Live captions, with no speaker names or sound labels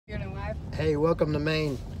drive. Hey, welcome to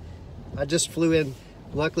Maine. I just flew in.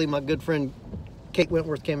 Luckily, my good friend Kate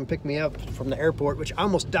Wentworth came and picked me up from the airport, which I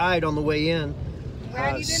almost died on the way in.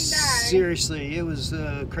 Glad you didn't die. Seriously, it was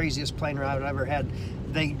the craziest plane ride I've ever had.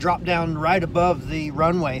 They dropped down right above the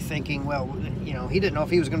runway thinking, well, you know, he didn't know if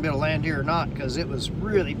he was going to be able to land here or not because it was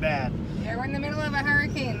really bad. Yeah, we're in the middle of a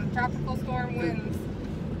hurricane, tropical storm winds.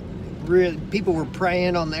 Really, people were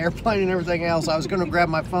praying on the airplane and everything else. I was going to grab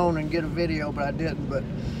my phone and get a video, but I didn't. But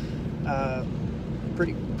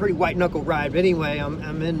pretty white knuckle ride. But anyway,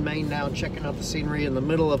 I'm in Maine now, checking out the scenery in the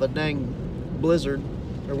middle of a dang blizzard,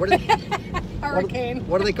 or what? Hurricane.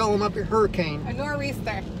 What do they call them up here? Hurricane. A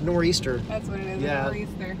nor'easter. Nor'easter. That's what it is. Yeah, a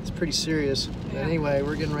nor'easter. It's pretty serious. Yeah. Anyway,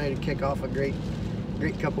 we're getting ready to kick off a great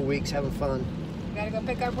couple weeks, having fun. We gotta go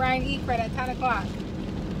pick up Ryan Ekred at 10 o'clock.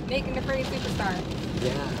 Making the pretty superstar.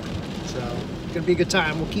 Yeah. So it's gonna be a good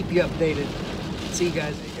time. We'll keep you updated. See you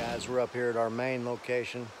guys. Hey guys, we're up here at our main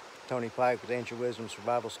location. Tony Pike with Ancient Wisdom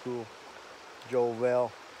Survival School. Joel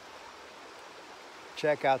Vell.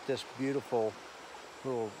 Check out this beautiful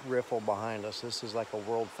little riffle behind us. This is like a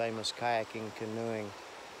world famous kayaking, canoeing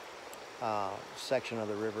section of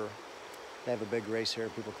the river. They have a big race here.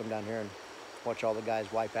 People come down here and watch all the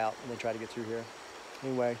guys wipe out and they try to get through here.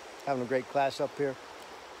 Anyway, having a great class up here.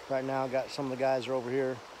 Right now, got some of the guys are over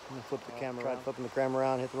here. I'm gonna flip the camera. Tried flipping the camera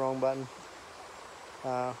around, hit the wrong button.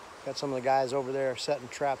 Got some of the guys over there setting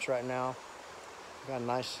traps right now. Got a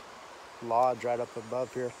nice lodge right up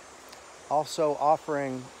above here. Also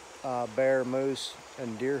offering bear, moose,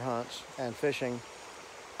 and deer hunts and fishing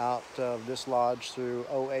out of this lodge through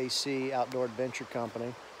OAC, Outdoor Adventure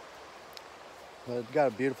Company. But got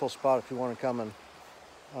a beautiful spot if you want to come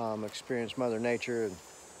and experience Mother Nature and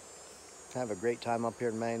have a great time up here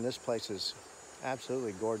in Maine. This place is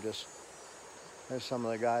absolutely gorgeous. There's some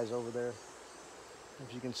of the guys over there.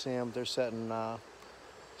 If you can see them, they're setting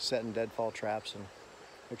deadfall traps and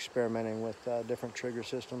experimenting with different trigger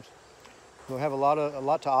systems. We'll have a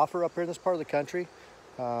lot to offer up here in this part of the country.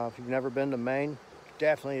 If you've never been to Maine,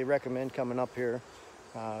 definitely recommend coming up here.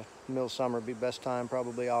 Middle of summer would be best time,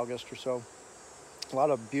 probably August or so. A lot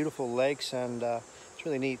of beautiful lakes, and it's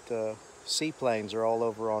really neat. The seaplanes are all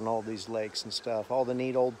over on all these lakes and stuff. All the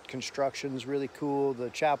neat old constructions, really cool. The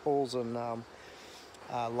chapels and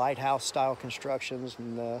lighthouse style constructions,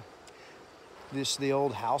 and the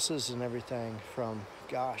old houses and everything from,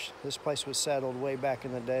 gosh, this place was settled way back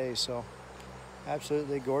in the day. So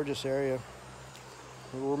absolutely gorgeous area.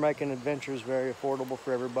 We're making adventures very affordable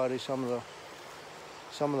for everybody. Some of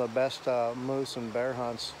the best moose and bear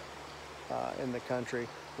hunts in the country.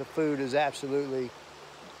 The food is absolutely,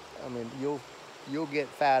 I mean, you'll get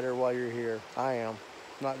fatter while you're here. I am.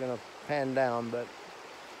 Not gonna pan down, but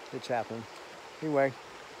it's happening. Anyway,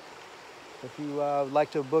 if you would like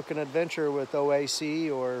to book an adventure with OAC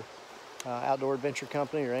or Outdoor Adventure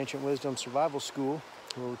Company or Ancient Wisdom Survival School,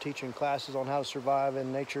 where we're teaching classes on how to survive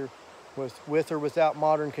in nature with or without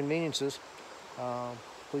modern conveniences,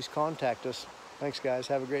 please contact us. Thanks guys,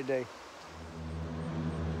 have a great day.